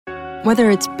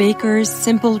Whether it's Baker's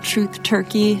Simple Truth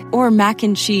Turkey or mac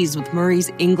and cheese with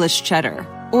Murray's English Cheddar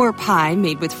or pie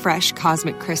made with fresh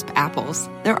Cosmic Crisp apples,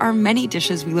 there are many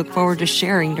dishes we look forward to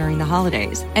sharing during the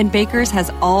holidays. And Baker's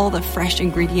has all the fresh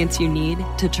ingredients you need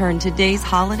to turn today's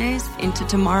holidays into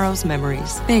tomorrow's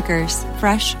memories. Baker's,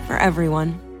 fresh for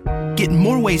everyone. Get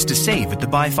more ways to save at the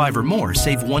Buy 5 or More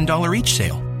Save $1 each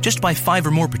sale. Just buy 5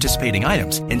 or more participating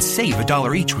items and save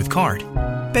 $1 each with card.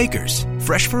 Baker's,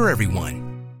 fresh for everyone.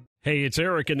 Hey, it's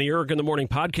Eric, and the Eric in the Morning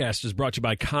podcast is brought to you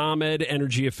by ComEd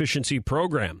Energy Efficiency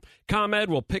Program. ComEd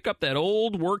will pick up that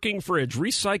old working fridge,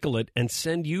 recycle it, and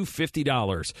send you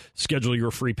 $50. Schedule your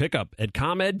free pickup at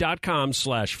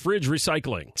ComEd.com/fridge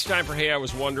recycling. It's time for Hey, I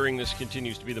Was Wondering. This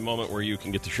continues to be the moment where you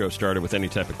can get the show started with any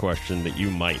type of question that you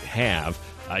might have.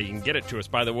 You can get it to us.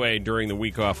 By the way, during the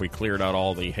week off, we cleared out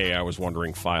all the Hey, I Was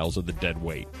Wondering files of the dead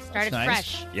weight. Started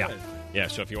fresh. Yeah. Yeah,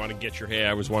 so if you want to get your Hey,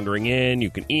 I Was Wondering in, you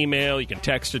can email, you can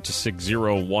text it to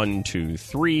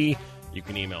 60123. You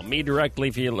can email me directly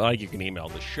if you like. You can email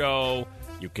the show.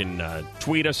 You can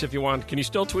tweet us if you want. Can you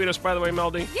still tweet us, by the way,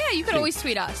 Meldy? Yeah, you can always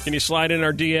tweet us. Can you slide in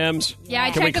our DMs? Yeah,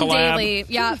 I Can check them collab? daily.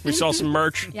 Yeah. We sell some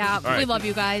merch? Yeah, All right. we love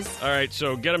you guys. All right,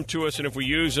 so get them to us, and if we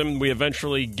use them, we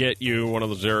eventually get you one of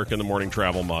those Eric in the Morning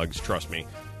travel mugs. Trust me,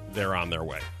 they're on their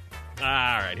way. All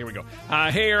right, here we go.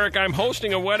 Hey, Eric, I'm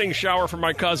hosting a wedding shower for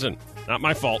my cousin. Not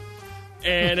my fault.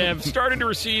 And have started to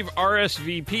receive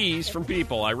RSVPs from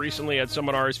people. I recently had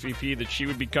someone RSVP that she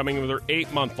would be coming with her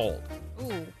 8-month-old.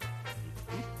 Ooh.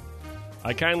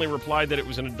 I kindly replied that it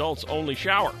was an adults-only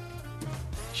shower.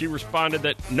 She responded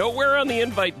that nowhere on the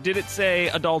invite did it say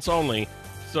adults only,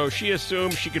 so she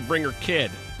assumed she could bring her kid.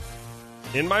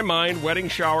 In my mind, wedding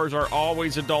showers are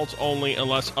always adults only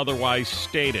unless otherwise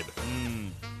stated.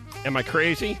 Am I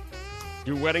crazy?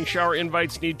 Do wedding shower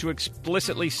invites need to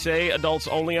explicitly say adults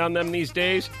only on them these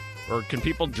days? Or can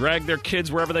people drag their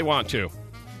kids wherever they want to?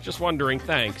 Just wondering.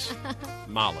 Thanks.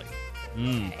 Molly.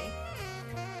 Okay.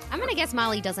 I'm going to guess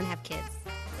Molly doesn't have kids.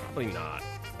 Probably not.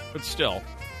 But still,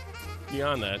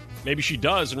 beyond that, maybe she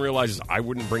does and realizes, I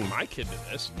wouldn't bring my kid to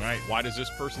this. Right. Why does this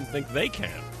person think they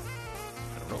can?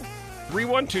 I don't know.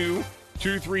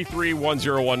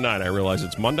 312-233-1019. I realize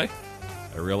it's Monday.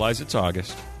 I realize it's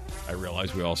August. I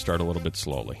realize we all start a little bit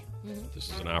slowly.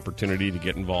 This is an opportunity to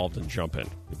get involved and jump in.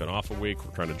 We've been off a week.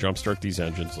 We're trying to jumpstart these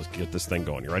engines. Let's get this thing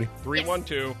going. You ready?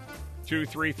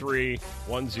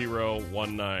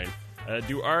 312-233-1019.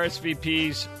 Do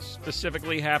RSVPs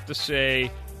specifically have to say,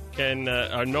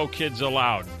 no kids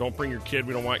allowed? Don't bring your kid.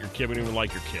 We don't want your kid. We don't even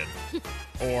like your kid.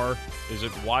 Or is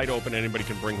it wide open? Anybody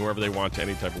can bring whoever they want to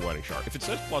any type of wedding shower. If it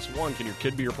says +1, can your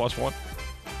kid be your +1?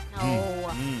 No.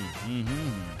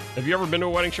 Have you ever been to a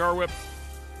wedding shower, Whip?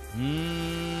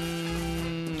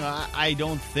 I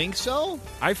don't think so.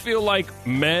 I feel like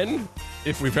men,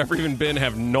 if we've ever even been,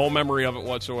 have no memory of it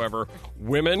whatsoever.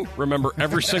 Women remember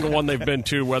every single one they've been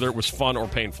to, whether it was fun or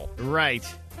painful. Right.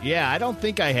 Yeah, I don't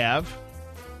think I have.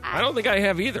 I don't think I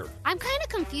have either. I'm kind of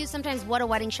confused sometimes what a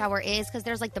wedding shower is, because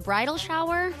there's like the bridal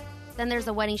shower, then there's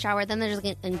a wedding shower, then there's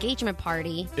an engagement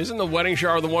party. Isn't the wedding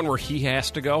shower the one where he has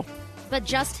to go? But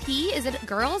just he? Is it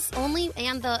girls only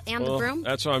and the groom?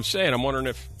 That's what I'm saying. I'm wondering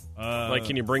if,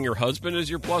 can you bring your husband as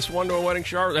your +1 to a wedding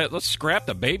shower? Let's scrap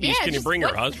the babies. Yeah, Can you bring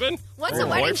your husband? What's or a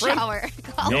wedding boyfriend? shower?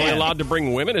 You're only allowed to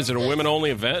bring women? Is it a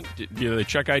women-only event? Do they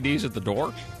check IDs at the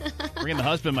door? Bringing the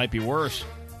husband might be worse.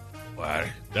 What?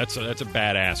 That's a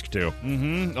bad ask, too.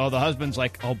 Mm-hmm. Oh, the husband's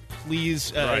like, oh,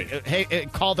 please, Right. hey,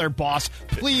 call their boss.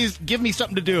 Please give me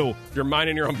something to do. If you're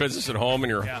minding your own business at home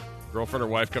and your Yeah. girlfriend or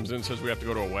wife comes in and says we have to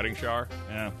go to a wedding shower.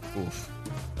 Yeah. Oof.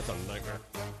 That's a nightmare.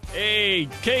 Hey,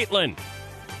 Caitlin.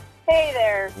 Hey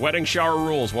there. Wedding shower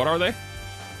rules. What are they?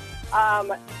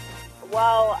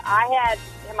 Well, I had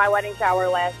my wedding shower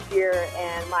last year,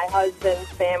 and my husband's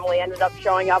family ended up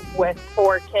showing up with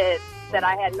 4 kids that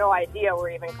I had no idea were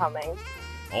even coming.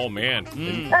 Oh, man.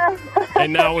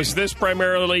 And now, is this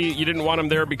primarily you didn't want them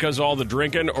there because of all the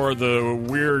drinking or the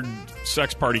weird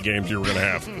sex party games you were going to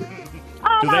have? Do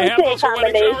they have those at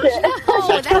wedding showers?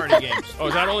 Sex party games. Oh,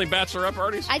 is that only bachelorette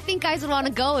parties? I think guys would want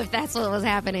to go if that's what was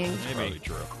happening. Probably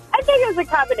true. I think it was a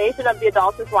combination of the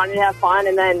adults just wanting to have fun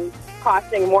and then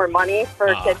costing more money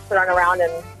for kids to run around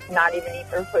and not even eat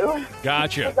their food.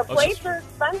 Gotcha. The plates are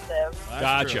expensive.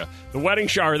 Gotcha. True. The wedding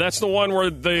shower, that's the one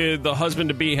where the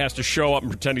husband-to-be has to show up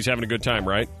and pretend he's having a good time,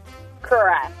 right?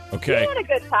 Correct. Okay. We had a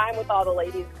good time with all the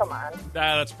ladies. Come on.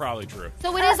 That's probably true.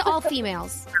 So it is all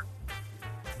females.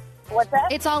 What's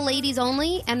that? It's all ladies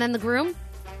only, and then the groom?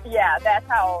 Yeah,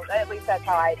 at least that's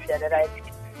how I did it.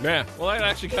 Yeah, well, that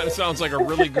actually kind of sounds like a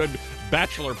really good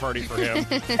bachelor party for him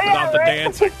without the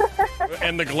dancing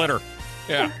and the glitter.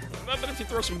 Yeah. But if you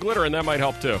throw some glitter in, that might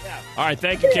help too. All right,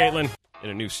 thank you, Caitlin. In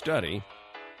a new study,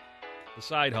 the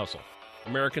side hustle.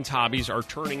 Americans' hobbies are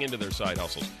turning into their side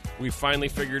hustles. We finally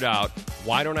figured out,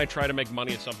 why don't I try to make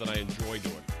money at something I enjoy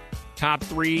doing? Top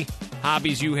 3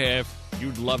 hobbies you have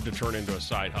you'd love to turn into a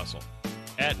side hustle.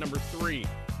 At number 3,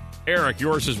 Eric,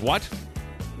 yours is what?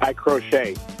 I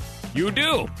crochet. You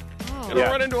do. You don't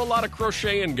run into a lot of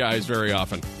crocheting guys very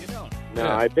often. No,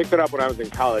 I picked it up when I was in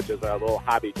college as a little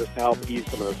hobby just to help ease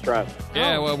some of the stress.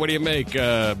 Yeah, well, what do you make?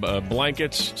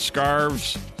 Blankets,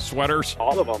 scarves, sweaters?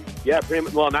 All of them. Yeah, pretty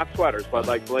much. Well, not sweaters, but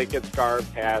like blankets, scarves,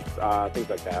 hats, things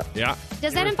like that. Yeah.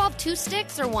 Does that involve 2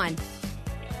 sticks or 1?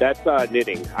 That's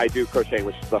knitting. I do crochet,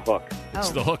 which is the hook.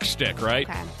 It's the hook stick, right?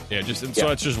 Okay. Yeah, so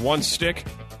it's just one stick?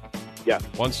 Yeah.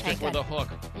 One stick with a hook.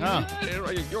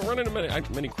 You don't run into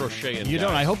many crocheting You guys.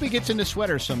 don't. I hope he gets into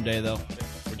sweaters someday, though.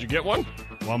 Would you get one?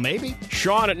 Well, maybe.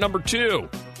 Sean at number 2.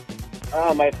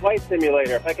 My flight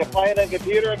simulator. If I can fly it on a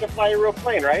computer, I can fly a real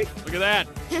plane, right? Look at that.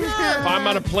 If I'm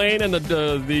on a plane and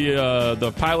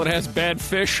the pilot has bad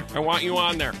fish, I want you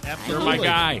on there. Absolutely. You're my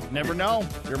guy. Never know.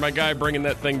 You're my guy bringing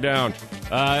that thing down.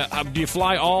 Do you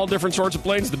fly all different sorts of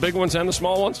planes, the big ones and the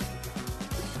small ones?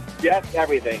 Yes,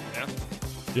 everything. Yeah.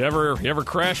 You ever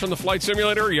crash on the flight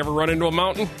simulator? You ever run into a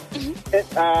mountain?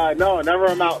 No, never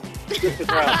a mountain. Just a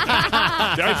trail.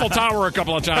 The Eiffel Tower a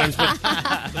couple of times, but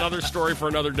another story for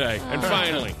another day. And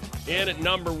finally, in at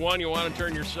number 1, you want to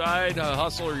turn your side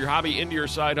hustle or your hobby into your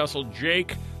side hustle.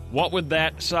 Jake, what would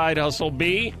that side hustle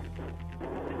be?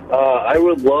 I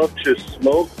would love to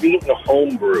smoke meat and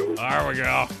homebrew. There we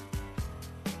go.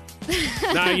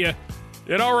 Now you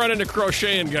don't run into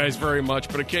crocheting guys very much,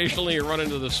 but occasionally you run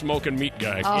into the smoking meat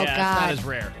guy. Oh, yeah, God. it's not as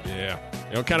rare. Yeah.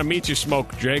 What kind of meats you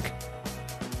smoke, Jake?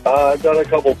 I've done a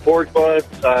couple pork butts.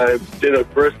 I did a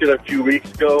brisket a few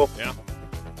weeks ago. Yeah.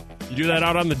 You do that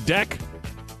out on the deck?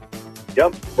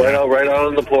 Yep, right out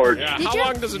on the porch. Yeah. How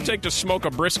long does it take to smoke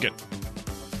a brisket?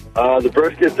 The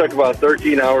brisket took about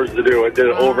 13 hours to do. I did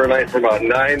it overnight from about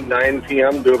 9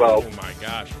 p.m. to about, Oh, my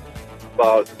gosh.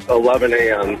 about 11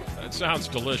 a.m. That sounds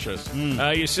delicious.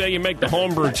 You say you make the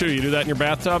homebrew, too. You do that in your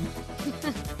bathtub?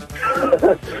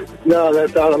 No,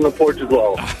 that's out on the porch as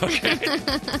well. Okay.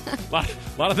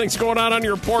 A lot of things going on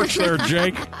your porch there,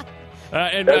 Jake.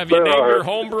 And Yes, have you there named are. your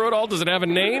homebrew at all? Does it have a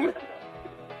name?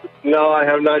 No, I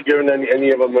have not given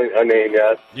any of them a name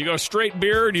yet. You go straight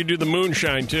beer, or do you do the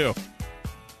moonshine, too?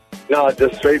 No,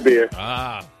 just straight beer.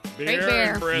 Ah, Straight beer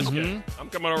beer. and brisket. I'm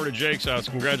coming over to Jake's house.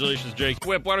 Congratulations, Jake.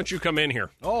 Whip, why don't you come in here?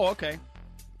 Oh, okay.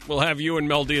 We'll have you and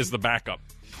Mel D as the backup.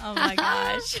 Oh, my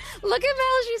gosh. Look at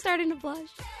Mel. She's starting to blush.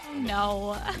 Oh,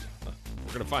 no.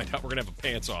 We're going to find out. We're going to have a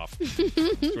pants off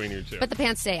between you two. But the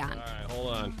pants stay on. All right,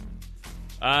 hold on.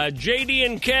 JD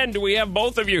and Ken, do we have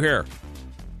both of you here?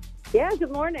 Yeah,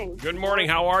 good morning. Good morning.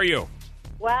 How are you?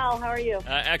 Well, how are you?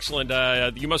 Excellent.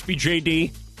 You must be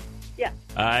JD. Yeah.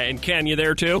 And Ken, you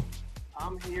there too?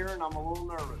 I'm here and I'm a little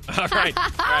nervous. All right. All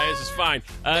right, this is fine.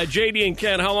 JD and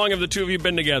Ken, how long have the two of you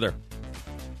been together?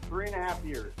 3.5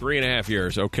 years. 3.5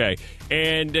 years. Okay.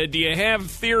 And do you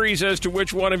have theories as to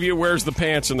which one of you wears the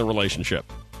pants in the relationship?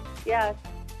 Yes.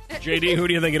 JD, who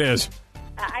do you think it is?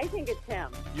 I think it's him.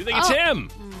 You think it's him?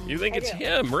 You think I it's do.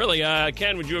 him? Really?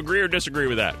 Ken, would you agree or disagree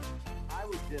with that? I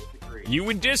would disagree. You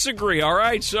would disagree. All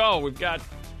right. So we've got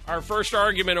our first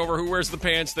argument over who wears the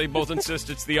pants. They both insist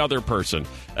it's the other person.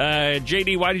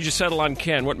 JD, why did you settle on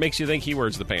Ken? What makes you think he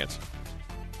wears the pants?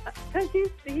 Because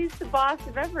he's the boss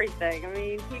of everything. I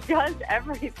mean, he does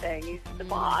everything. He's the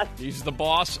boss. He's the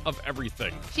boss of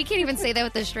everything. She can't even say that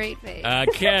with a straight face.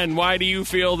 Ken, why do you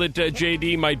feel that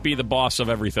JD might be the boss of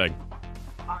everything?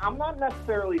 I'm not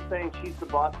necessarily saying she's the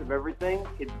boss of everything.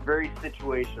 It's very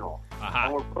situational. Aha.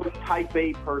 And we're both type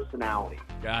A personality.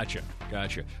 Gotcha.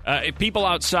 If people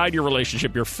outside your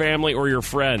relationship, your family or your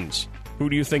friends, who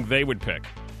do you think they would pick?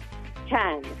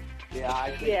 Ken. Yeah,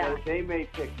 I think Yeah. that they may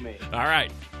pick me. All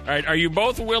right. Are you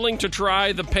both willing to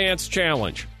try the pants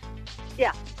challenge?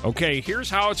 Yeah. Okay, here's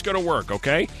how it's going to work,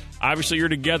 okay? Obviously, you're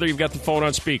together. You've got the phone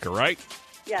on speaker, right?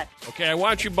 Yes. Okay, I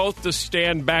want you both to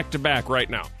stand back to back right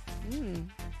now.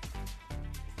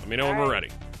 Let me know when All we're right.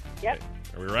 ready. Yep.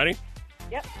 Are we ready?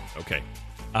 Yep. Okay.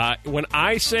 When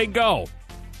I say go,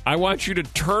 I want you to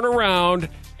turn around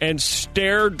and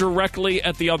stare directly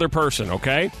at the other person,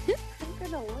 okay? I'm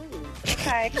going to lose.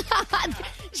 Okay.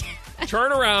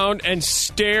 Turn around and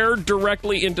stare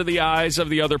directly into the eyes of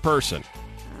the other person.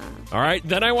 All right?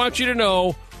 Then I want you to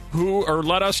know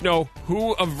let us know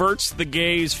who averts the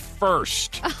gaze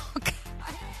first.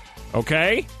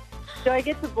 Okay? Do I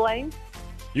get to blame?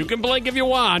 You can blink if you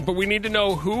want, but we need to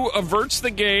know who averts the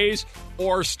gaze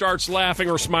or starts laughing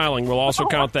or smiling. We'll also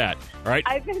count that. All right?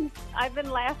 I've been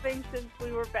laughing since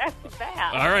we were back to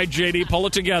back. All right, JD, pull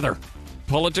it together.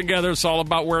 Pull it together. It's all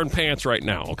about wearing pants right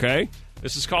now, okay?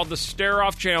 This is called the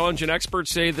stare-off challenge, and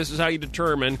experts say this is how you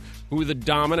determine who the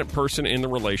dominant person in the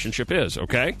relationship is,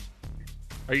 okay?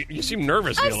 You seem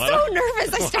nervous, I'm Violetta. so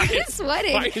nervous. I started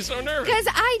sweating. Why are you so nervous?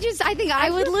 Because I think I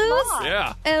would lose.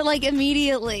 Yeah. Like,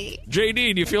 immediately.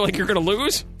 JD, do you feel like you're going to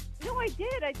lose? No, I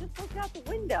did. I just looked out the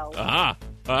window.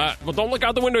 Well, don't look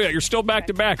out the window yet. You're still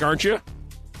back-to-back, aren't you?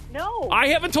 No. I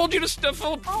haven't told you to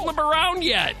flip around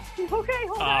yet. Okay,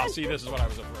 hold on. See, this is what I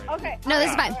was afraid of. Okay. No, this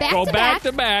is fine. Go back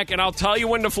to back, and I'll tell you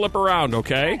when to flip around,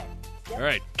 okay? All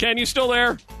right. Ken, you still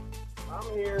there? I'm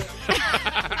here.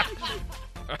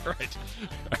 All right.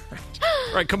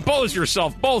 All right, compose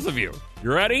yourself, both of you.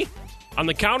 You ready? On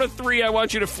the count of 3, I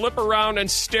want you to flip around and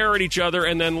stare at each other,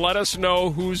 and then let us know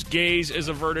whose gaze is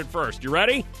averted first. You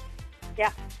ready?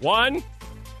 Yeah. 1,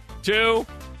 2,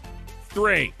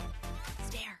 3.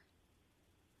 Stare.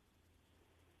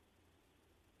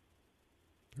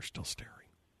 You're still staring.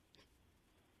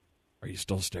 Are you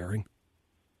still staring?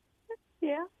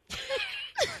 Yeah.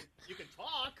 You can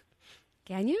talk.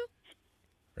 Can you?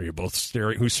 Are you both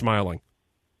staring? Who's smiling?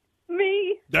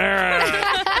 Me. There.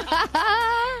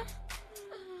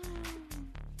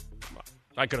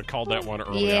 I could have called that one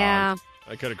early on.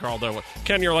 I could have called that one.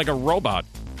 Ken, you're like a robot.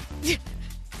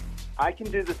 I can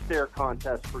do the stare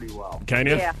contest pretty well. Can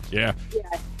you? Yeah. Yeah. Yeah.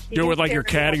 Do it with like your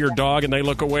cat or your dog, and they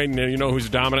look away, and you know who's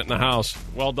dominant in the house.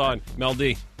 Well done. Mel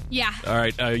D. Yeah. All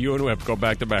right, you and Whip, go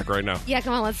back to back right now. Yeah,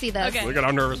 come on, let's see this. Okay. Look at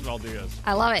how nervous Mel D is.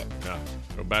 I love it. Yeah.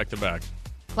 Go back to back.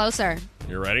 Closer.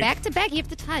 You ready? Back to back, you have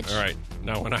to touch. All right.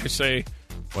 Now, when I say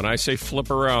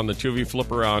flip around, the two of you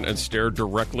flip around and stare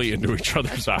directly into each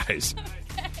other's eyes.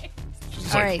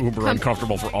 It's All like right, uber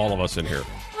uncomfortable for all of us in here.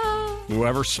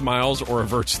 Whoever smiles or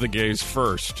averts the gaze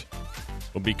first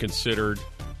will be considered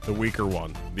the weaker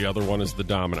one. The other one is the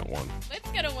dominant one.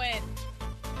 Whip's gonna win.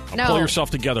 No. Pull yourself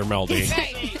together, Mel D.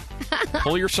 Right.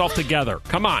 Pull yourself together.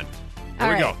 Come on. Here All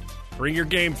we right. go. Bring your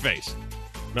game face.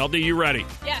 Mel D, you ready?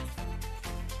 Yes.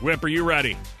 Whip, are you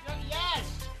ready?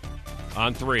 Yes.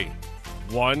 On 3.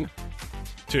 1,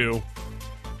 2,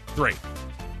 3.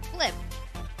 Flip.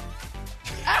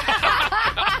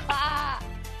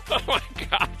 Oh my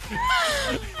God!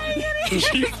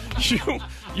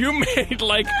 you made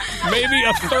like maybe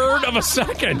a third of a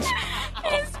second. His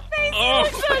face Oh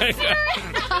was so my serious.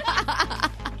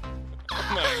 God! Oh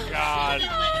my God!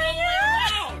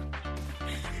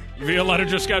 Violetta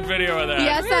just got video of that.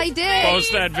 Yes, I did.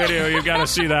 Post that video. You got to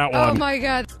see that one. Oh, my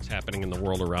God. What's happening in the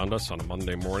world around us on a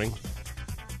Monday morning?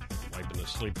 Wiping the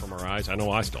sleep from our eyes. I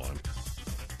know I still am.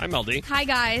 Hi, Mel D. Hi,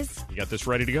 guys. You got this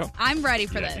ready to go? I'm ready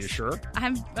for Yeah, this. you sure?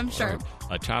 I'm sure.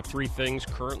 Top 3 things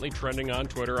currently trending on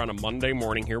Twitter on a Monday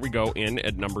morning. Here we go in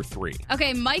at number 3.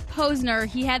 Okay, Mike Posner,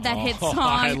 he had that hit song.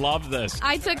 I love this.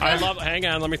 Hang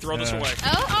on, let me throw this away.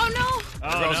 Oh no.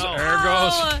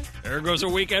 There goes a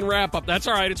weekend wrap up. That's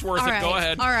all right. It's worth All it. right. Go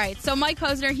ahead. All right. So Mike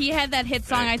Posner, he had that hit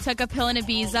song, I Took a Pill in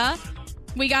Ibiza.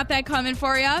 We got that coming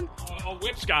for you. Oh,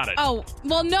 Whip's got it. Oh,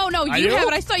 well, no, I you do? have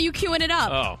it. I saw you queuing it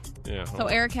up. Oh, yeah. So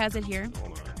Eric has it here.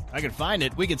 I can find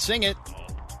it. We could sing it.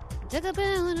 Took a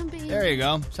pill and a beer. There you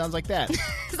go. Sounds like that.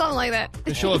 Something like that.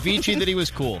 To show Avicii that he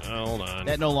was cool. Hold on.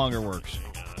 That no longer works.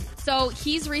 So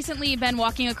he's recently been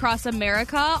walking across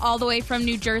America, all the way from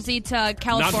New Jersey to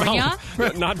California.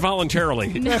 Not voluntarily.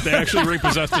 They actually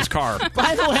repossessed his car.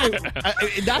 By the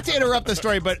way, not to interrupt the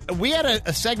story, but we had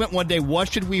a segment one day,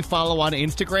 what should we follow on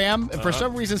Instagram? And for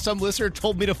some reason, some listener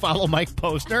told me to follow Mike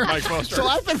Posner. Mike Posner. So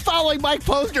I've been following Mike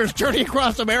Posner's journey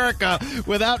across America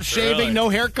without shaving, Really? no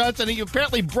haircuts, and he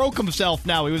apparently broke himself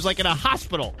now. He was like in a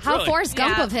hospital. How Really? Forrest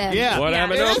Gump Yeah. of him. Yeah. What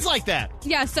happened to It him? is like that.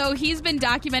 Yeah, so he's been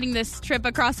documenting this trip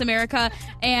across America,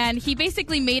 and he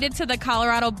basically made it to the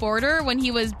Colorado border when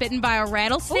he was bitten by a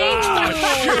rattlesnake.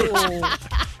 Oh,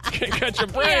 shoot. Can't catch a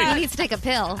break. He needs to take a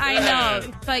pill. I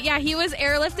know. But yeah, he was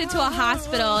airlifted to a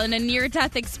hospital in a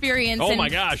near-death experience. Oh, and my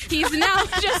gosh. He's now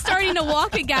just starting to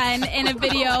walk again in a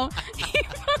video.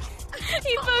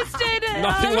 He posted...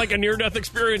 Nothing like a near-death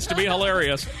experience to be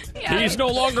hilarious. Yeah. He's no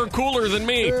longer cooler than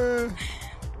me.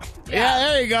 Yeah,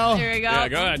 there you go. There we go. Yeah,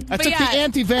 go ahead. I But took the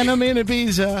anti-venom in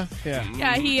Ibiza. Yeah.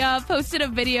 Yeah, he posted a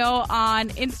video on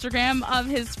Instagram of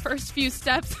his first few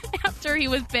steps after he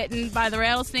was bitten by the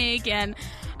rattlesnake, and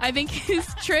I think his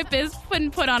trip is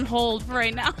been put on hold for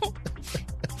right now.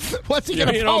 What's he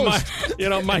going to post?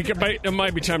 Mike, it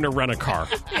might be time to rent a car.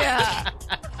 Yeah.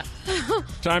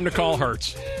 Time to call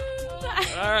Hertz.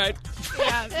 All right.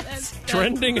 Yeah, that's good.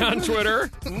 Trending on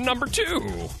Twitter, number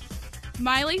 2.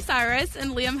 Miley Cyrus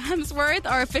and Liam Hemsworth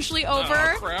are officially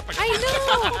over. Oh, crap.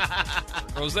 I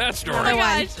What was that story? Oh my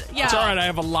gosh. Yeah. It's all right. I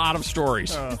have a lot of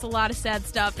stories. It's a lot of sad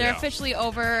stuff. They're Yeah. officially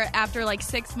over after like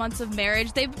 6 months of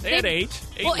marriage. They had eight.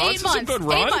 Eight well, months 8 months. is a good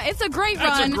run. 8 months. It's a great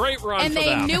That's run. a great run And for they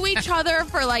them. knew each other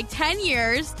for like 10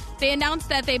 years. They announced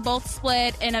that they both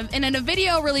split. And in a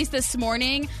video released this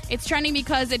morning, it's trending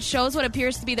because it shows what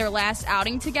appears to be their last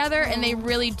outing together, and they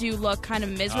really do look kind of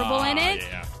miserable in it.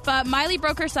 Yeah. But Miley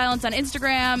broke her silence on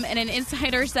Instagram, and an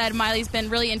insider said Miley's been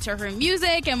really into her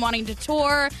music and wanting to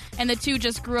tour, and the two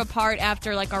just grew apart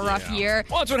after like a rough year.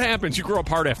 Well, that's what happens. You grow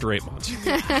apart after 8 months.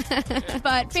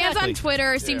 But fans on Exactly.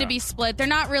 Twitter seem Yeah. to be split. They're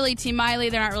not really Team Miley.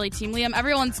 They're not really Team Liam.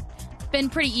 Everyone's been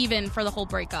pretty even for the whole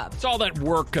breakup. It's all that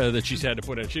work that she's had to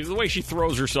put in. The way she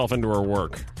throws herself into her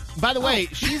work. By the way,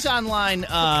 she's online,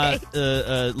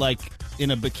 like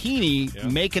in a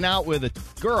bikini, making out with a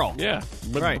girl. Yeah.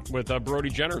 Right. With Brody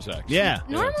Jenner's ex. Yeah.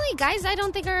 Normally, guys, I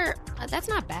don't think are. That's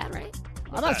not bad, right?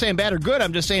 I'm not saying bad or good.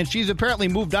 I'm just saying she's apparently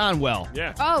moved on well.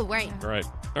 Yeah. Oh, right. Right.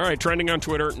 All right. Trending on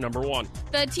Twitter, number 1.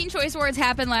 The Teen Choice Awards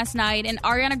happened last night, and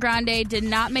Ariana Grande did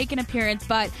not make an appearance,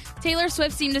 but Taylor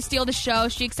Swift seemed to steal the show.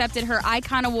 She accepted her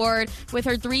Icon Award with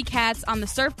her 3 cats on the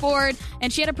surfboard,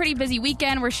 and she had a pretty busy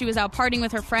weekend where she was out partying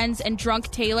with her friends, and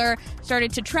Drunk Taylor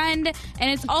started to trend. And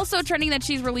it's also trending that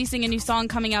she's releasing a new song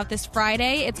coming out this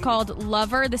Friday. It's called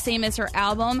Lover, the same as her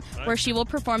album, where she will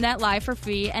perform that live for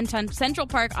free in Central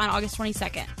Park on August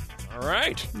 22nd. All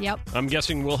right. Yep. I'm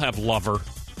guessing we'll have Lover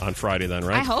on Friday then,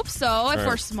 right? I hope so, if All we're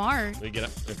right. smart. We get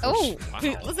up. Oh, Wow.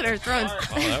 listen to her throwing.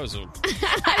 Oh, that was a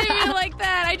I didn't mean it like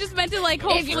that. I just meant to, like,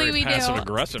 hopefully we do. passive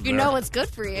aggressive. You there. know what's good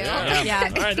for you.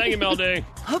 Yeah. All right. Thank you, Mel D.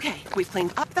 Okay, we've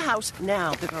cleaned up the house.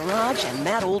 Now the garage and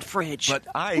that old fridge. But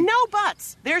No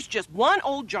buts. There's just one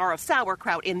old jar of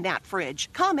sauerkraut in that fridge.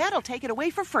 ComEd will take it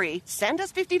away for free. Send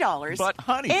us $50. But,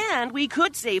 honey. And we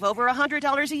could save over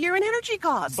 $100 a year in energy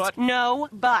costs. But- No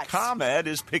buts. ComEd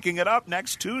is picking it up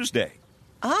next Tuesday.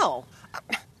 Oh.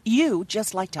 You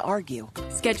just like to argue.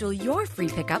 Schedule your free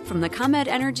pickup from the ComEd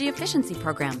Energy Efficiency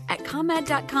Program at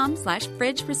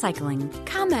ComEd.com/fridge recycling.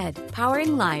 ComEd,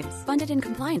 powering lives, funded in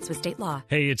compliance with state law.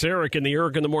 Hey, it's Eric, and the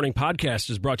Eric in the Morning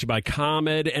podcast is brought to you by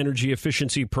ComEd Energy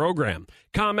Efficiency Program.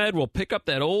 ComEd will pick up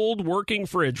that old working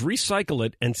fridge, recycle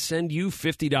it, and send you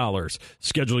 $50.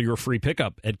 Schedule your free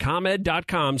pickup at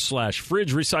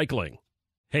ComEd.com/fridge recycling.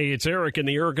 Hey, it's Eric, and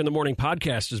the Eric in the Morning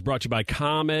podcast is brought to you by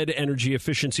ComEd Energy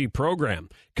Efficiency Program.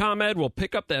 ComEd will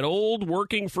pick up that old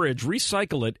working fridge,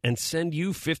 recycle it, and send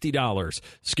you $50.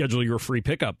 Schedule your free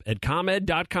pickup at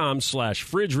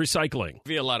ComEd.com/fridge recycling.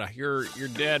 Violetta, your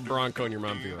dad Bronco and your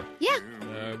mom Vera. Yeah.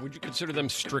 Would you consider them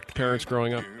strict parents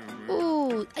growing up?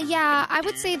 Ooh, yeah. I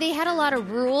would say they had a lot of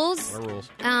rules. What are rules?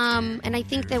 And I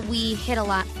think that we hid a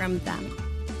lot from them.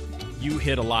 You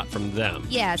hid a lot from them.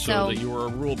 Yeah, so- that you were a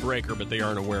rule breaker, but they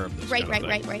aren't aware of this. Right, kind of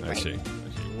right, thing. right, right, I see.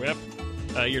 right. Whip.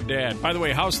 Your dad. By the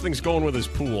way, how's things going with his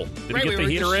pool? Did Right, he we get the were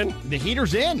heater just- in? The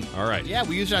heater's in. All right. Yeah,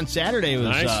 we used it on Saturday. It was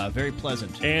Nice. very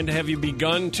pleasant. And have you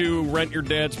begun to rent your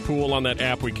dad's pool on that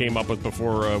app we came up with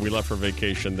before we left for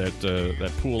vacation?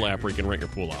 That pool app where you can rent your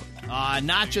pool out.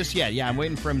 Not just yet. Yeah, I'm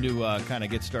waiting for him to kind of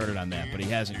get started on that, but he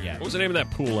hasn't yet. What was the name of that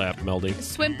pool app, Meldy?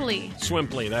 Swimply.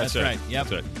 Swimply. That's it. right. Yep.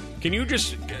 That's it. Can you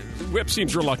just Whip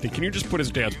seems reluctant. Can you just put his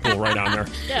dad's pool right on there?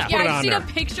 Yeah. Put it I've on seen there. a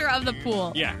picture of the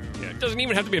pool. Yeah. It doesn't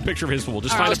even have to be a picture of his pool.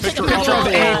 Just All find right, a let's picture, take a picture of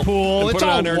of a a pool. and It's put it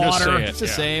all on there and just water. say it. It's the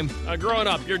same. Growing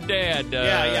up, your dad,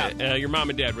 your mom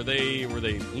and dad, were they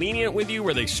lenient with you?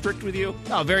 Were they strict with you?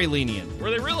 Oh, very lenient.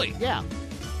 Were they really? Yeah.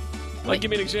 Like,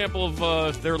 give me an example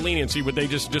of their leniency. Would they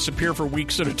just disappear for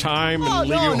weeks at a time and Oh, leave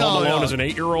no, you home no, alone no. as an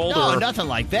 8-year-old? No, or nothing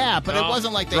like that. But it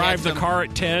wasn't like they drive had the car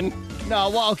at 10. No,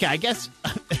 well, okay. I guess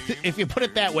if you put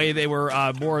it that way, they were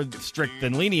more strict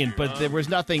than lenient. But there was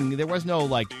nothing. There was no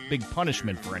like big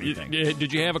punishment for anything.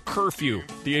 Did you have a curfew?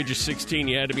 At the age of 16,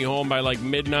 you had to be home by like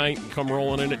midnight. Come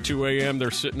rolling in at 2 a.m.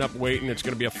 They're sitting up waiting. It's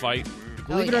going to be a fight.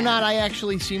 Believe it or not, I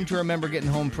actually seem to remember getting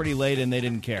home pretty late, and they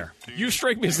didn't care. You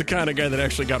strike me as the kind of guy that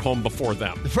actually got home before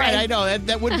them. Right, I know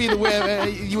that would be the way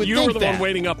you would. You think were the that. one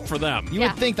waiting up for them. You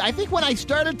would think. I think when I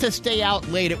started to stay out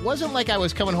late, it wasn't like I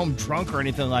was coming home drunk or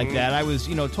anything like that. I was,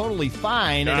 totally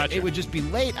fine. And Gotcha. it would just be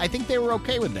late. I think they were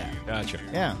okay with that. Gotcha.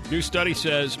 Yeah. New study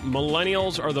says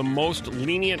millennials are the most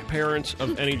lenient parents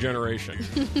of any generation.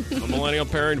 A millennial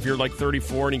parent, if you're like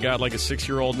 34 and you got like a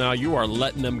 6-year-old now, you are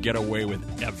letting them get away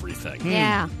with everything.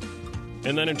 Yeah.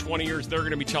 And then in 20 years, they're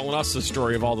going to be telling us the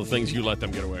story of all the things you let them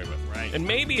get away with. Right. And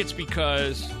maybe it's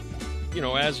because,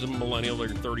 as a millennial, you're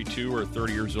 32 or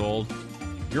 30 years old,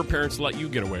 your parents let you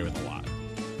get away with a lot.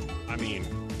 I mean,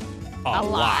 a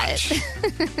lot.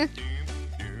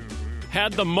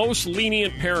 Had the most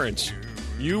lenient parents.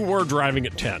 You were driving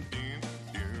at 10.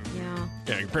 Yeah.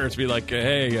 Yeah, your parents be like,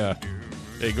 hey,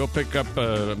 go pick up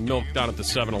milk down at the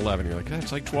 7-Eleven. You're like,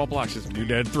 that's like 12 blocks. Your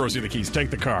dad throws you the keys.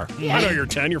 Take the car. Yeah. I know you're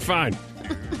 10. You're fine.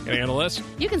 Can I handle this?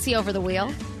 You can see over the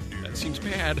wheel. That seems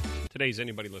bad. Today's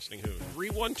anybody listening who?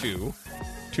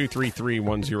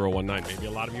 312-233-1019. Maybe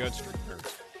a lot of you had strict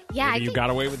parents. Yeah, Maybe you got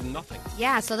away with nothing.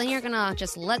 Yeah, so then you're going to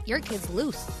just let your kids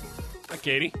loose. Hi,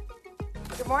 Katie.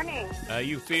 Good morning.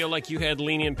 You feel like you had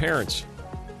lenient parents.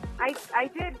 I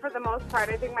did for the most part.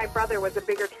 I think my brother was a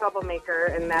bigger troublemaker,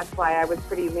 and that's why I was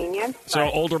pretty lenient.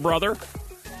 So, older brother?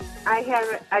 I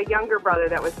have a younger brother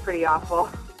that was pretty awful.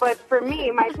 But for me,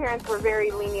 my parents were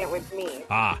very lenient with me.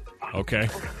 Ah, okay.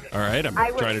 All right, I'm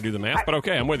trying to do the math, but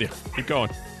okay, I'm with you. Keep going.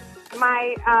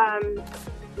 I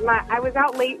was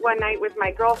out late one night with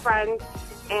my girlfriend,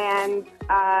 and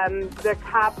the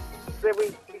cops,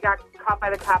 we got caught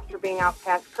by the cops for being out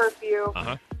past curfew.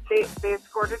 Uh-huh. They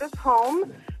escorted us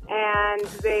home, and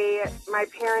they asked my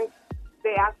parents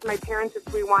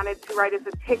if we wanted to write us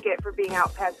a ticket for being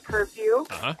out past curfew,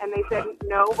 and they said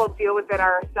no, we'll deal with it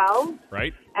ourselves.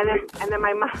 Right. And then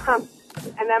my mom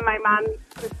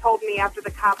just told me after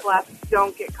the cop left,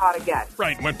 don't get caught again.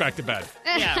 Right, went back to bed.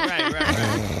 Yeah,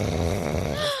 right.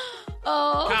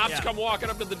 Oh. Cops come walking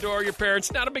up to the door. Your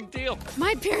parents, not a big deal.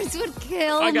 My parents would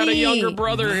kill me. I got a younger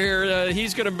brother here.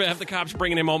 He's going to have the cops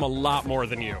bringing him home a lot more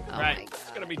than you. Oh Right. It's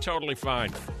going to be totally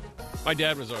fine. My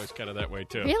dad was always kind of that way,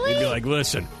 too. Really? He'd be like,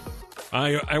 listen,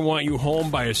 I want you home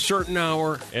by a certain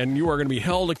hour, and you are going to be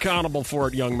held accountable for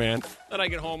it, young man. Then I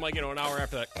get home, an hour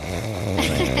after that.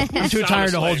 I'm too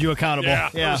tired to hold you accountable. Yeah,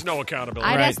 there's no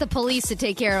accountability. I'd ask the police to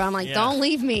take care of it. I'm like, don't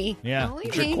leave me. Yeah. Don't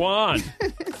leave me. Jaquan.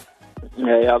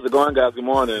 Hey, how's it going, guys? Good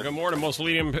morning. Good morning. Most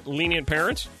lenient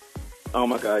parents? Oh,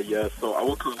 my God, yes. So I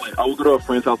would go to a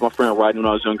friend's house, my friend Rodney, when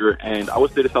I was younger, and I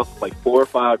would stay at his house for 4 or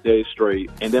 5 days straight.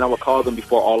 And then I would call them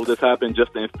before all of this happened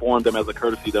just to inform them as a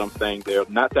courtesy that I'm staying there.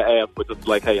 Not to ask, but just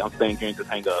like, hey, I'm staying here and just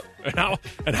hang up.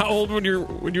 And how old would you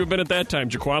have been at that time,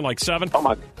 Jaquan? 7? Oh,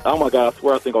 my God, I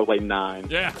swear I think I was 9.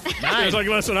 Yeah. I was like,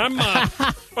 listen, I'm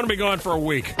going to be gone for a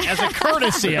week. As a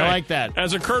courtesy, I like that.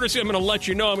 As a courtesy, I'm going to let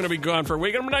you know I'm going to be gone for a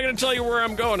week. I'm not going to tell you where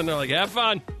I'm going. And they're like, have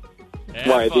fun.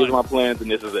 Right, these are my plans,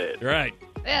 and this is it. Right.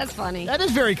 That's funny. That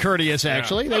is very courteous,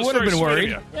 actually. Yeah. They would have been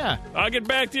worried. Yeah. I'll get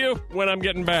back to you when I'm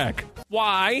getting back.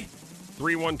 Why?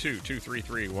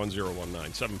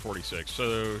 312-233-1019, 746.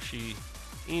 So she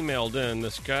emailed in,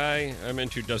 this guy I'm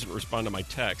into doesn't respond to my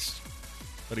text,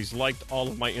 but he's liked all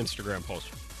of my Instagram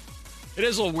posts. It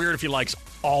is a little weird if he likes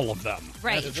all of them.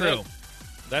 Right. That's true.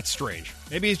 That's strange.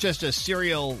 Maybe he's just a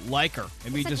serial liker.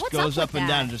 Maybe he just goes up and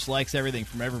down and just likes everything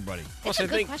from everybody. That's a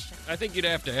good question. I think you'd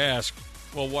have to ask,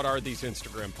 well, what are these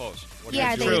Instagram posts? What are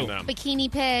Yeah, you doing them?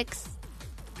 bikini pics.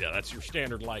 Yeah, that's your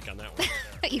standard like on that one.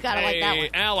 You gotta like that one.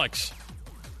 Alex.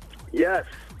 Yes.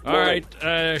 All right.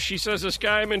 She says this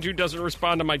guy I'm into doesn't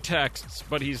respond to my texts,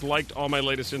 but he's liked all my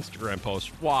latest Instagram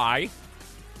posts. Why?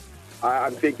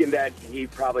 I'm thinking that he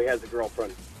probably has a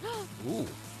girlfriend. Ooh.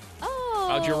 Oh.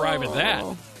 How'd you arrive at that?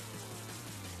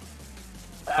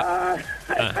 I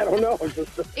don't know. It's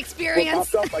just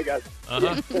experience. What popped up, I guess.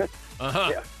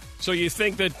 Yeah. So you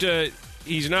think that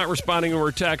he's not responding to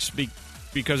her texts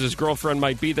because his girlfriend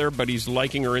might be there, but he's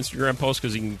liking her Instagram post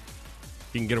because he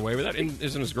can get away with that? And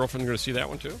isn't his girlfriend going to see that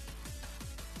one too?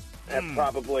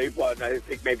 Probably, but I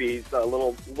think maybe he's a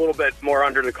little bit more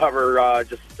under the cover,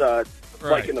 just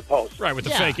liking the post. Right, with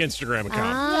the fake Instagram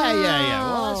account. Yeah.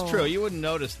 Well, that's true. You wouldn't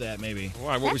notice that, maybe.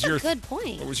 Why? That's a good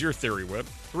point. What was your theory, Whip?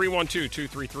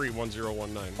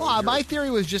 312-233-1019. Well, my theory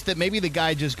was just that maybe the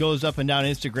guy just goes up and down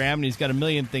Instagram and he's got a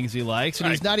million things he likes, and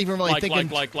he's not even really thinking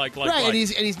like. Right, and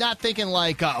he's not thinking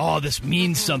oh, this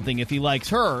means something if he likes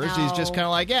hers. No. He's just kind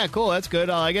of like, yeah, cool, that's good,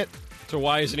 I like it. So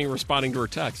why isn't he responding to her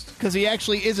text? Because he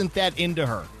actually isn't that into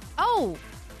her. Oh.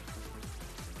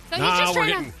 So he's just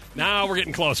trying to... Now we're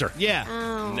getting closer. Yeah.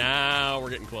 Oh. Now we're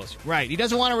getting closer. Right. He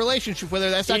doesn't want a relationship with her.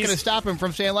 That's not going to stop him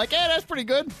from saying, yeah, that's pretty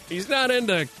good. He's not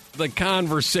into the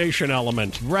conversation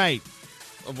element. Right.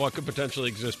 Of what could potentially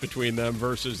exist between them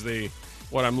versus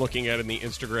what I'm looking at in the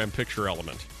Instagram picture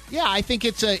element. Yeah, I think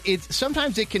it's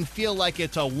sometimes it can feel like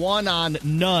it's a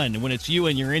one-on-none when it's you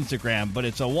and your Instagram, but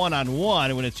it's a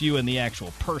one-on-one when it's you and the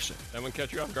actual person. That one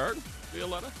catch you off guard,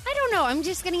 Violetta? I don't know. I'm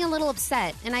just getting a little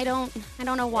upset, and I don't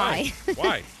know why.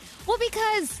 Why? Well,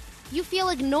 because you feel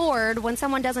ignored when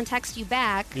someone doesn't text you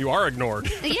back. You are ignored.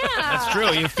 Yeah. That's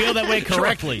true. You feel that way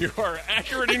correctly. You are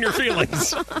accurate in your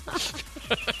feelings.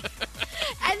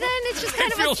 And then it's just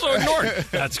kind I feel so ignored.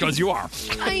 That's because you are.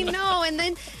 I know. And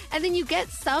then you get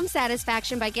some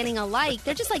satisfaction by getting a like.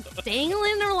 They're just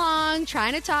dangling along,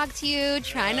 trying to talk to you,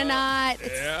 trying to not.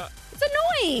 It's That's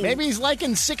annoying. Maybe he's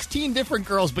liking 16 different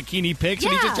girls' bikini pics,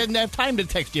 and he just didn't have time to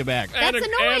text you back. And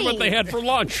annoying. what they had for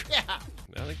lunch. Yeah.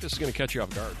 I think this is going to catch you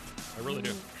off guard. I really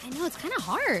do. I know, it's kind of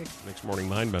hard. Next morning,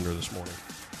 Mindbender this morning.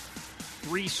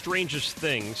 3 strangest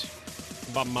things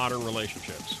about modern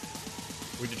relationships.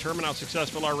 We determine how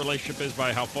successful our relationship is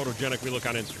by how photogenic we look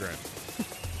on Instagram.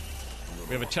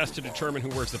 We have a test to determine who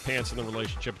wears the pants in the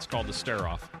relationship. It's called the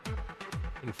stare-off.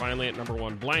 And finally, at number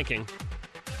 1, blanking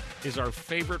is our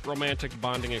favorite romantic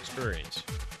bonding experience.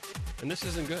 And this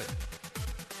isn't good.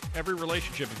 Every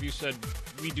relationship, if you said,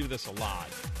 we do this a lot,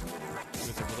 you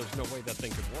would think, well, there's no way that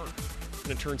thing could work.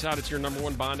 And it turns out it's your number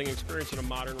 1 bonding experience in a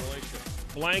modern relationship.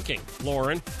 Blanking.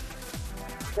 Lauren.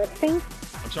 Texting?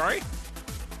 I'm sorry?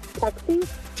 Texting?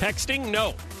 Texting?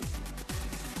 No.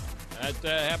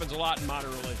 That happens a lot in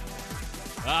modern relationships.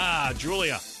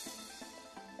 Julia.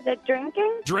 Is it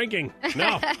drinking? Drinking.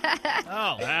 No.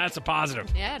 Oh, that's a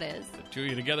positive. Yeah, it is. The two of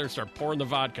you together start pouring the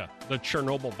vodka, the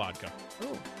Chernobyl vodka.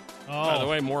 Ooh. By the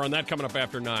way, more on that coming up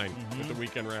after 9 with the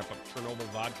weekend wrap-up. Chernobyl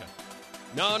vodka.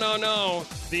 No.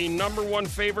 The number 1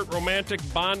 favorite romantic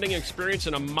bonding experience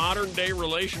in a modern-day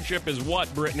relationship is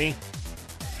what, Brittany?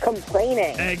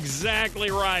 Complaining. Exactly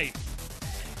right.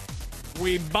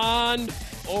 We bond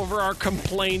over our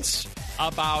complaints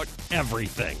about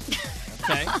everything.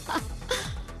 Okay?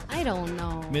 I don't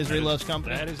know. Misery loves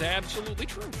company. That is absolutely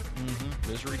true.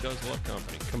 Misery does love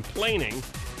company. Complaining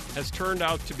has turned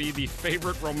out to be the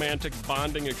favorite romantic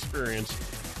bonding experience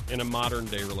in a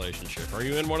modern-day relationship. Are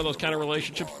you in one of those kind of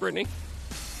relationships, Brittany?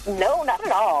 No, not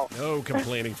at all. No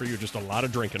complaining for you, just a lot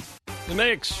of drinking. The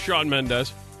next, Shawn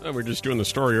Mendes. We were just doing the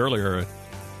story earlier.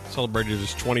 Celebrated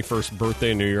his 21st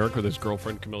birthday in New York with his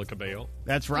girlfriend, Camila Cabello.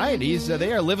 That's right. He's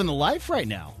they are living the life right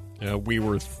now. We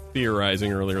were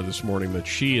theorizing earlier this morning that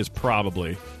she is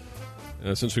probably,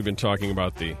 since we've been talking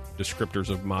about the descriptors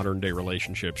of modern-day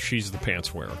relationships, she's the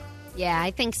pants wearer. Yeah,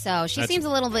 I think so. She seems a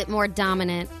little bit more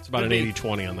dominant. It's about an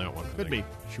 80-20 on that one. Could be.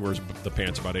 She wears the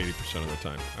pants about 80% of the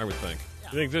time, I would think.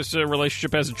 You think this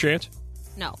relationship has a chance?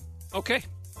 No. Okay.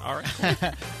 All right.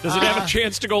 Does it have a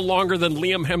chance to go longer than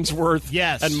Liam Hemsworth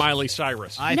and Miley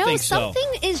Cyrus? I think so.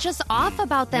 Something is just off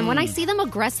about them. When I see them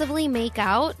aggressively make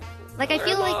out, like I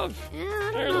feel like, I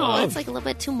don't know, it's like a little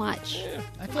bit too much. Yeah.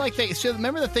 I feel like so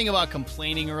remember the thing about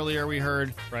complaining earlier we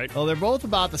heard? Right. Oh, they're both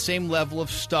about the same level of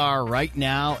star right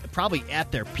now, probably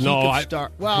at their peak of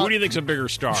star. Well, who do you think's a bigger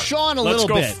star? Sean a little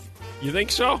bit. You think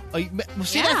so?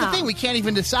 See, that's the thing. We can't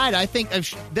even decide. I think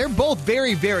they're both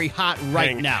very, very hot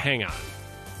right now. Hang on.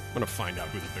 I'm going to find out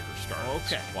who the bigger star is.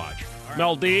 Okay. Watch. Right.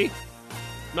 Mel D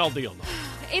will know.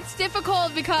 It's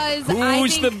difficult because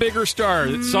Who's the bigger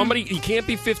star? Somebody, you can't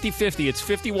be 50-50. It's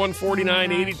 51-49,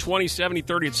 80-20,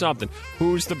 70-30. It's something.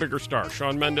 Who's the bigger star?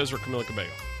 Shawn Mendes or Camila Cabello?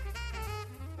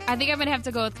 I think I'm going to have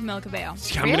to go with Camila Cabello.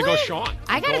 I'm going to go Shawn.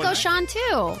 I got to go Shawn,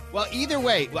 too. Well, either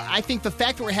way, I think the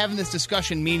fact that we're having this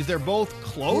discussion means they're both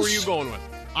close. Who are you going with?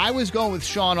 I was going with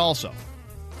Shawn also.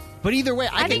 But either way,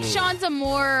 I think Shawn's a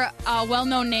more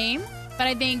well-known name, but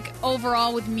I think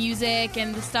overall with music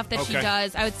and the stuff that she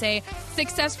does, I would say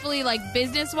successfully, like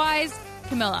business-wise,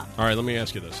 Camila. All right, let me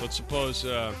ask you this. Let's suppose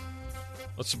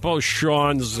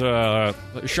Shawn's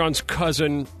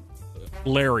cousin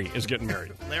Larry is getting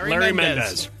married. Larry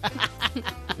Mendez.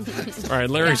 All right,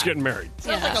 Larry's getting married.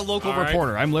 Sounds like a local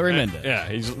reporter. I'm Larry Mendez. Yeah,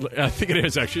 I think it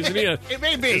is actually. Isn't he it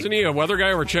may be. Isn't he a weather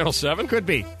guy over Channel 7? Could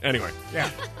be. Anyway. Yeah.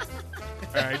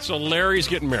 All right, so Larry's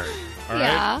getting married. All right,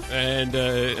 yeah. And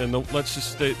let's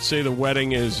just say the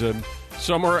wedding is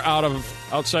somewhere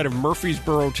outside of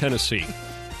Murfreesboro, Tennessee.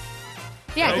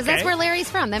 Yeah, because that's where Larry's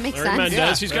from. That makes Larry sense.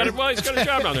 Mendez, he's got a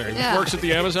job down there. He works at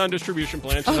the Amazon distribution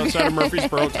plant just outside of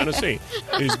Murfreesboro, Tennessee.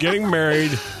 He's getting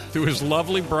married to his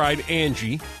lovely bride,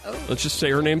 Angie. Oh. Let's just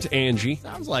say her name's Angie.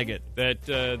 Sounds like it.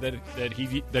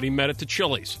 That he met at the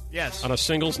Chili's. Yes. On a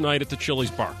singles night at the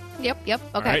Chili's bar. Yep. Okay.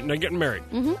 All right, and they're getting married.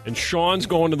 Mm-hmm. And Shawn's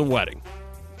going to the wedding.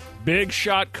 Big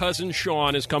shot cousin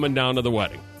Shawn is coming down to the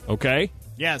wedding. Okay?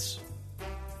 Yes.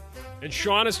 And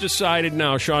Shawn has decided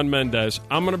now, Shawn Mendes,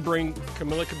 I'm going to bring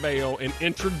Camila Cabello and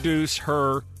introduce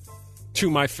her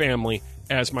to my family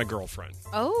as my girlfriend.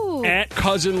 Oh. At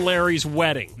cousin Larry's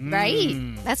wedding. Right.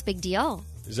 That's a big deal.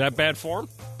 Is that bad form?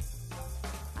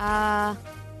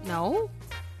 No.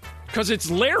 Because it's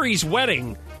Larry's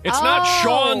wedding. It's not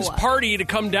Shawn's party to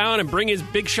come down and bring his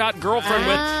big shot girlfriend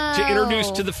with to introduce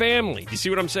to the family. Do you see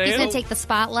what I'm saying? He's going to take the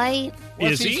spotlight.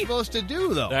 What's he supposed to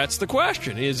do, though? That's the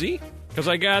question. Is he? Because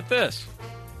I got this.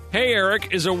 Hey, Eric,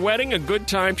 is a wedding a good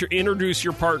time to introduce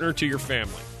your partner to your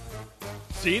family?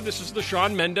 See, this is the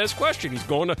Shawn Mendes question. He's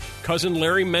going to cousin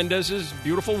Larry Mendez's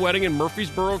beautiful wedding in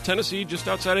Murfreesboro, Tennessee, just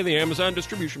outside of the Amazon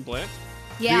distribution plant.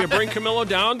 Yeah. Do you bring Camilla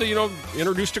down to,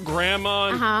 introduce to Grandma?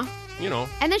 And,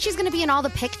 And then she's going to be in all the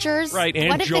pictures. Right, and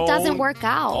what if Joan, it doesn't work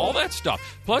out? All that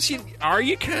stuff. Plus, are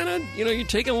you kind of, you're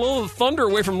taking a little thunder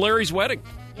away from Larry's wedding.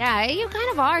 Yeah, you kind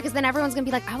of are, because then everyone's going to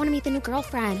be like, I want to meet the new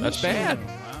girlfriend. That's bad.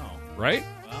 Wow. Right?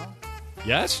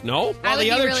 Yes? No? I would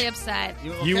be really upset.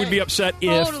 You would be upset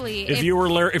Totally. if you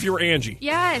were if you were Angie.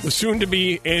 Yes. The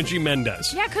soon-to-be Angie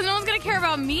Mendez. Yeah, because no one's going to care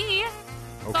about me. It's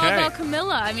all about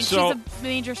Camilla. I mean, she's a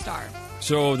major star.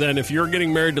 So then if you're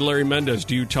getting married to Larry Mendez,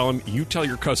 do you tell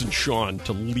your cousin Sean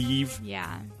to leave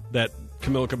that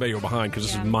Camila Cabello behind because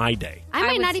this is my day? I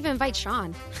might not even invite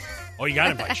Sean. Oh, you got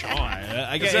to invite Sean.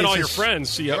 I guess then all your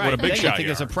friends see what a big shot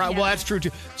you are. Well, that's true,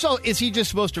 too. So is he just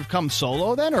supposed to come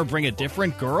solo then, or bring a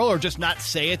different girl, or just not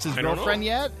say it's his girlfriend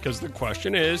yet? Because the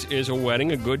question is a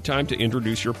wedding a good time to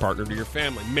introduce your partner to your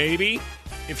family? Maybe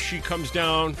if she comes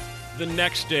down the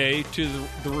next day to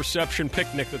the reception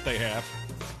picnic that they have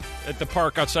at the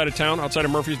park outside of town, outside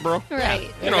of Murfreesboro. Right.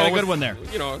 A good one there.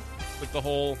 With the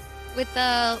whole... With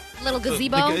the little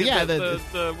gazebo?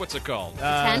 The what's it called?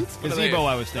 Tent? Gazebo,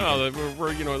 I was thinking.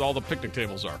 Where all the picnic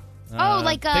tables are.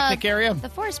 Like a picnic area? The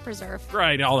forest preserve.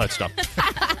 Right, all that stuff.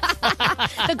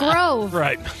 The Grove.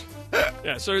 Right.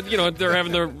 Yeah, so, they're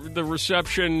having the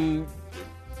reception,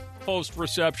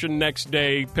 post-reception, next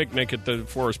day picnic at the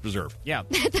forest preserve. Yeah.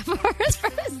 The forest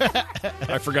preserve.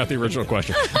 I forgot the original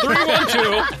question.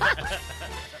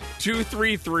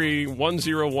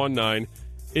 312-233-1019.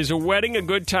 Is a wedding a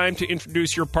good time to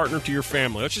introduce your partner to your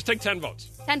family? Let's just take 10 votes.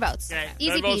 10 votes. Okay.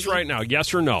 Easy 10 votes peasy. right now,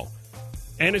 yes or no.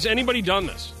 And has anybody done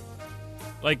this?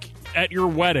 Like, at your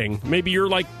wedding, maybe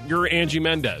you're Angie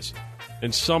Mendez,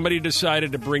 and somebody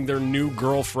decided to bring their new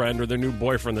girlfriend or their new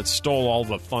boyfriend that stole all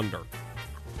the thunder.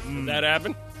 Did that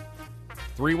happen?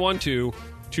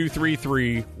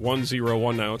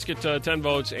 312-233-1019. Let's get 10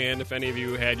 votes, and if any of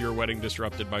you had your wedding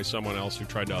disrupted by someone else who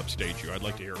tried to upstage you, I'd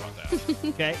like to hear about that.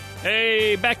 Okay.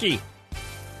 Hey, Becky.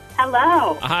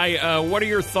 Hello. Hi, what are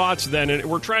your thoughts then? And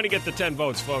we're trying to get the 10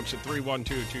 votes, folks, at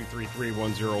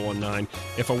 312-233-1019.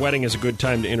 If a wedding is a good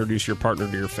time to introduce your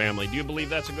partner to your family, do you believe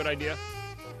that's a good idea?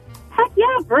 Heck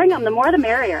yeah, bring them. The more the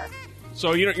merrier.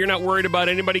 So you're not worried about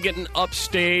anybody getting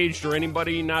upstaged or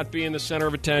anybody not being the center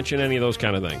of attention, any of those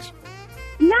kind of things?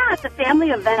 Nah, it's a family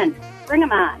event. Bring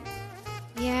them on.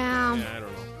 Yeah. I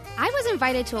don't know. I was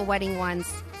invited to a wedding once.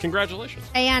 Congratulations.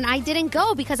 And I didn't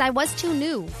go because I was too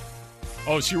new.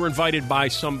 Oh, so you were invited by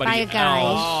somebody By a guy.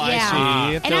 else. Oh, Yeah.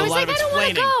 I see. And I was like, I don't want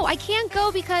to go. I can't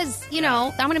go because,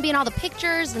 I'm going to be in all the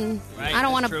pictures, and I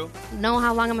don't want to know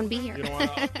how long I'm going to be here. You don't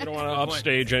want to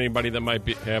upstage anybody that might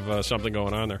have something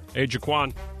going on there. Hey,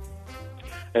 Jaquan.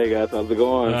 Hey, guys. How's it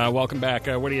going? Welcome back.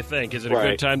 What do you think? Is it a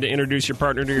good time to introduce your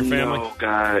partner to your family? No,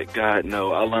 God,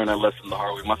 no. I learned that lesson the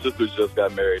hard way. My sister just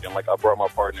got married, and, I brought my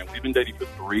partner, and we've been dating for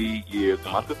 3 years.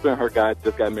 And my sister and her guy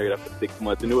just got married after 6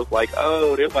 months, and it was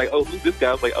they're like, oh, who's this guy?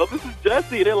 I was like, oh, this is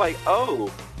Jesse. They're like,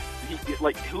 oh.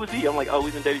 Who is he? I'm like, oh,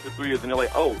 we've been dating for 3 years. And they're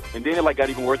like, oh. And then it got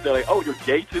even worse. They're like, oh, you're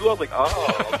gay too? I was like,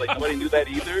 oh. I was like, nobody knew that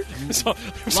either. A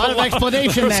lot of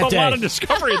explanation that There's day. a lot of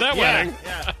discovery that wedding.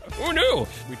 Yeah. Who knew?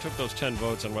 We took those 10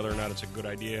 votes on whether or not it's a good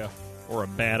idea or a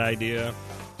bad idea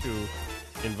to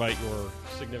invite your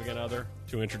significant other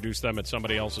to introduce them at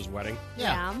somebody else's wedding.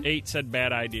 Yeah. 8 said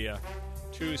bad idea.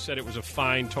 2 said it was a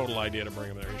fine total idea to bring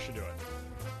them there. You should do it.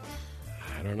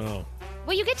 I don't know.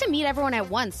 Well, you get to meet everyone at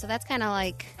once, so that's kind of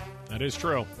like... That is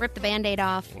true. Rip the Band-Aid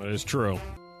off. That is true.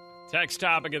 Text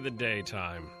topic of the day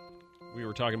time. We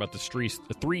were talking about the 3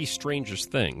 strangest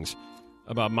things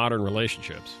about modern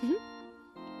relationships. Mm-hmm.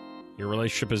 Your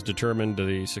relationship is determined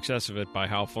the success of it by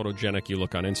how photogenic you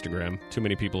look on Instagram. Too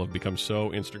many people have become so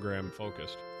Instagram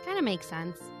focused. Kind of makes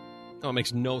sense. No, it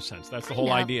makes no sense. That's the whole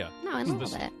Kind of. idea. No, a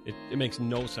little bit. It makes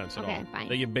no sense at all. Okay, fine.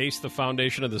 That you base the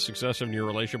foundation of the success of your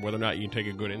relationship whether or not you can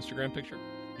take a good Instagram picture.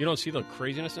 You don't see the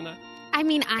craziness in that? I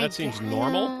mean, That seems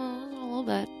normal. A little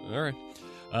bit. All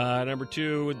right. Number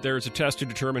 2, there's a test to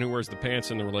determine who wears the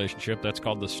pants in the relationship. That's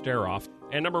called the stare-off.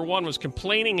 And number 1 was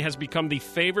complaining has become the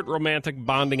favorite romantic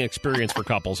bonding experience for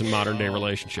couples in modern-day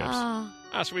relationships.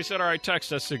 So we said, all right,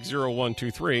 text us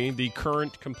 60123, the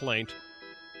current complaint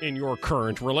in your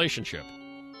current relationship.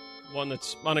 One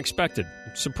that's unexpected,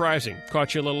 surprising,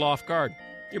 caught you a little off guard.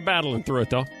 You're battling through it,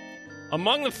 though.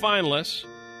 Among the finalists,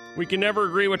 we can never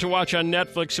agree what to watch on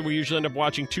Netflix, so we usually end up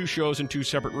watching 2 shows in 2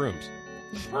 separate rooms.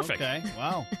 Perfect. Okay,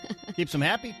 wow. Keeps them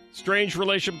happy. Strange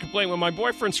relationship complaint. When my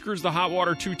boyfriend screws the hot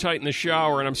water too tight in the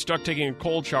shower and I'm stuck taking a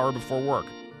cold shower before work.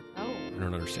 Oh. I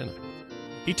don't understand that.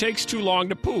 He takes too long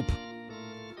to poop.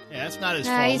 Yeah, that's not his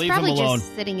fault. He's Leave him probably alone.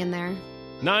 just sitting in there.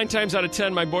 9 times out of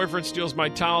 10, my boyfriend steals my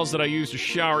towels that I use to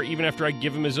shower even after I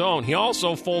give him his own. He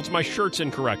also folds my shirts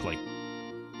incorrectly.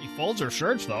 He folds her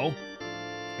shirts, though.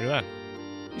 Look at that.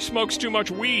 He smokes too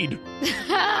much weed.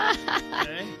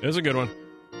 There's a good one.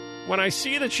 When I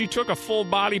see that she took a full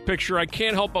body picture, I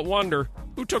can't help but wonder,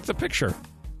 who took the picture?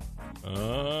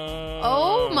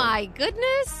 Oh, my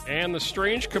goodness. And the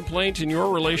strange complaint in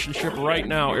your relationship right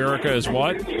now, Erica, is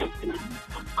what?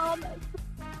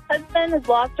 Husband has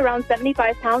lost around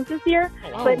 75 pounds this year,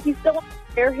 but he still wants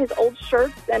to wear his old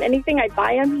shirts, and anything I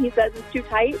buy him, he says is too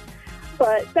tight.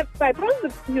 But 75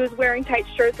 pounds, he was wearing tight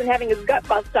shirts and having his gut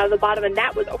bust out of the bottom, and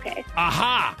that was okay.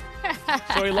 Aha!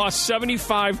 So he lost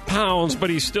 75 pounds, but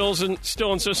he still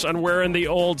insists on wearing the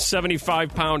old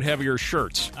 75-pound heavier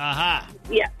shirts. Aha.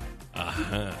 Yeah.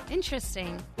 Uh-huh.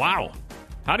 Interesting. Wow.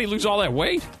 How did he lose all that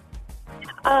weight?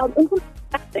 Intermittent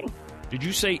fasting. Did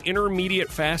you say intermediate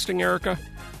fasting, Erica?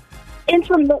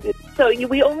 Intermittent. So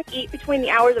we only eat between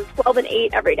the hours of 12 and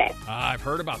 8 every day. I've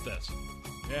heard about this.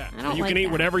 Yeah. I don't You like can eat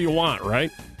that. whatever you want,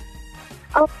 right?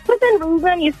 Within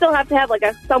reason, you still have to have like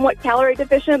a somewhat calorie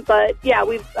deficient, but yeah,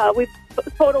 we've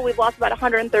lost about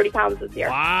 130 pounds this year.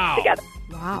 Wow. Together.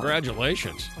 Wow.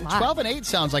 Congratulations. 12 and 8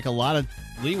 sounds like a lot of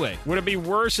leeway. Would it be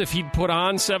worse if he'd put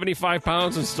on 75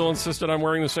 pounds and still insisted on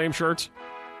wearing the same shirts?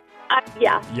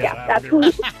 Yeah, that would be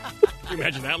absolutely. Can you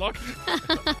imagine that look?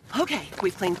 Okay,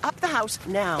 we've cleaned up the house,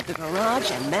 now the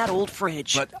garage and that old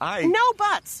fridge. But No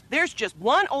buts! There's just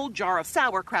one old jar of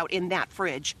sauerkraut in that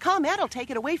fridge. ComEd will take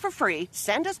it away for free.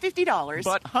 Send us $50.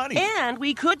 But, honey... And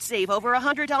we could save over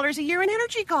 $100 a year in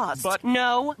energy costs. But...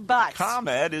 No buts.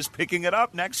 ComEd is picking it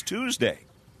up next Tuesday.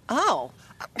 Oh.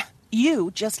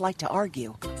 You just like to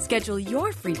argue. Schedule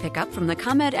your free pickup from the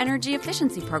ComEd Energy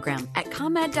Efficiency Program at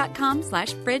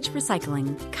ComEd.com/fridge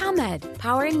recycling. ComEd,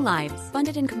 powering lives.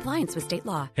 Funded in compliance with state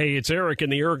law. Hey, it's Eric,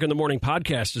 and the Eric in the Morning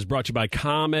podcast is brought to you by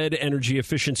ComEd Energy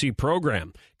Efficiency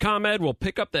Program. ComEd will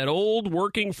pick up that old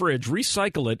working fridge,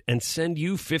 recycle it, and send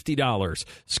you $50.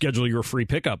 Schedule your free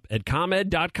pickup at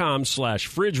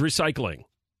ComEd.com/fridge recycling.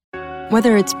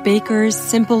 Whether it's Baker's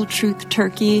Simple Truth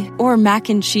Turkey or mac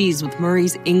and cheese with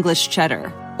Murray's English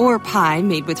Cheddar or pie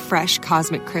made with fresh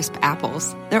Cosmic Crisp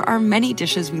apples, there are many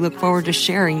dishes we look forward to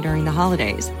sharing during the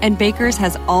holidays. And Baker's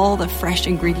has all the fresh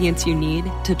ingredients you need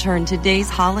to turn today's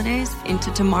holidays into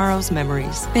tomorrow's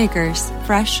memories. Baker's,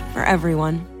 fresh for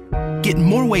everyone. Get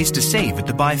more ways to save at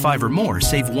the Buy 5 or More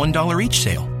Save $1 each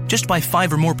sale. Just buy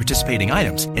 5 or more participating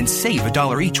items and save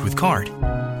 $1 each with card.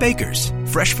 Baker's,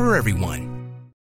 fresh for everyone.